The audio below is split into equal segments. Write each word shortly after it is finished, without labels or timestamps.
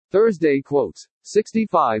Thursday quotes.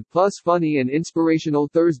 65 plus funny and inspirational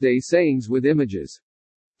Thursday sayings with images.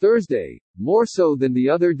 Thursday, more so than the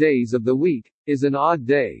other days of the week, is an odd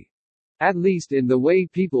day. At least in the way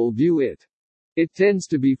people view it. It tends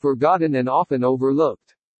to be forgotten and often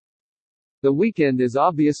overlooked. The weekend is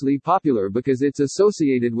obviously popular because it's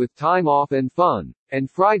associated with time off and fun,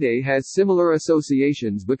 and Friday has similar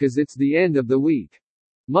associations because it's the end of the week.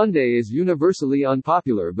 Monday is universally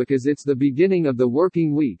unpopular because it's the beginning of the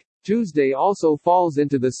working week. Tuesday also falls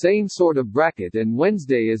into the same sort of bracket, and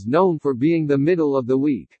Wednesday is known for being the middle of the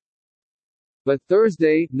week. But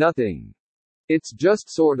Thursday, nothing. It's just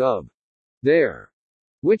sort of there.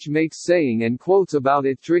 Which makes saying and quotes about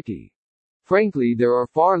it tricky. Frankly, there are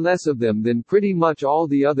far less of them than pretty much all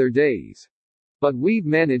the other days. But we've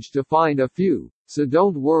managed to find a few, so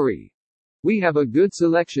don't worry. We have a good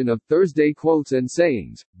selection of Thursday quotes and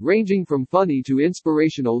sayings, ranging from funny to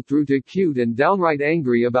inspirational through to cute and downright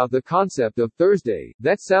angry about the concept of Thursday.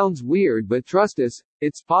 That sounds weird, but trust us,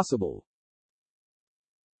 it's possible.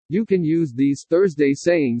 You can use these Thursday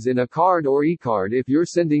sayings in a card or e-card if you're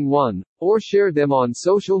sending one, or share them on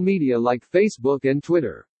social media like Facebook and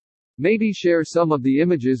Twitter. Maybe share some of the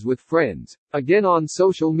images with friends, again on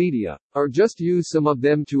social media, or just use some of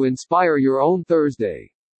them to inspire your own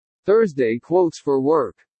Thursday. Thursday quotes for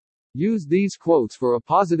work. Use these quotes for a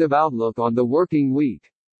positive outlook on the working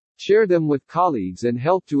week. Share them with colleagues and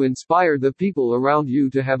help to inspire the people around you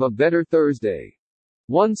to have a better Thursday.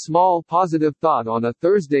 One small positive thought on a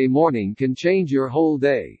Thursday morning can change your whole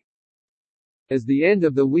day. As the end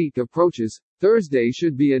of the week approaches, Thursday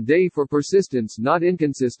should be a day for persistence, not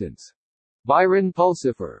inconsistence. Byron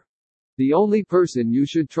Pulsifer. The only person you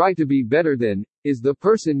should try to be better than is the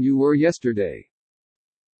person you were yesterday.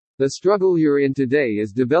 The struggle you're in today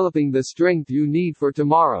is developing the strength you need for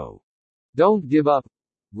tomorrow. Don't give up.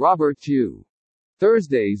 Robert Tew.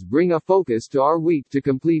 Thursdays bring a focus to our week to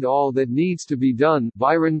complete all that needs to be done.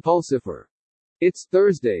 Byron Pulsifer. It's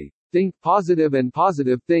Thursday. Think positive and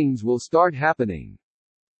positive things will start happening.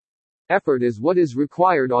 Effort is what is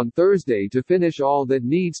required on Thursday to finish all that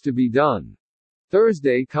needs to be done.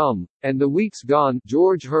 Thursday come, and the week's gone.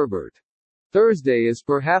 George Herbert. Thursday is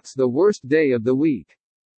perhaps the worst day of the week.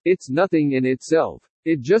 It's nothing in itself.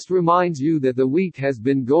 It just reminds you that the week has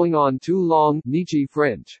been going on too long. Nietzsche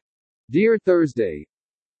French. Dear Thursday.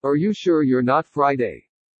 Are you sure you're not Friday?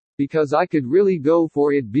 Because I could really go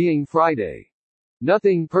for it being Friday.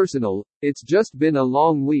 Nothing personal, it's just been a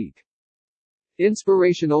long week.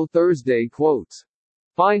 Inspirational Thursday quotes.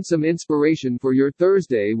 Find some inspiration for your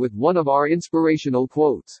Thursday with one of our inspirational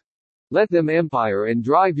quotes. Let them empire and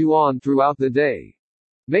drive you on throughout the day.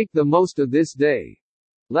 Make the most of this day.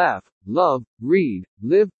 Laugh, love, read,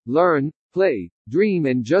 live, learn, play, dream,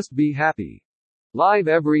 and just be happy. Live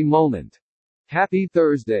every moment. Happy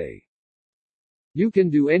Thursday. You can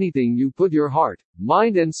do anything you put your heart,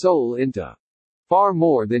 mind, and soul into. Far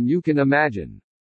more than you can imagine.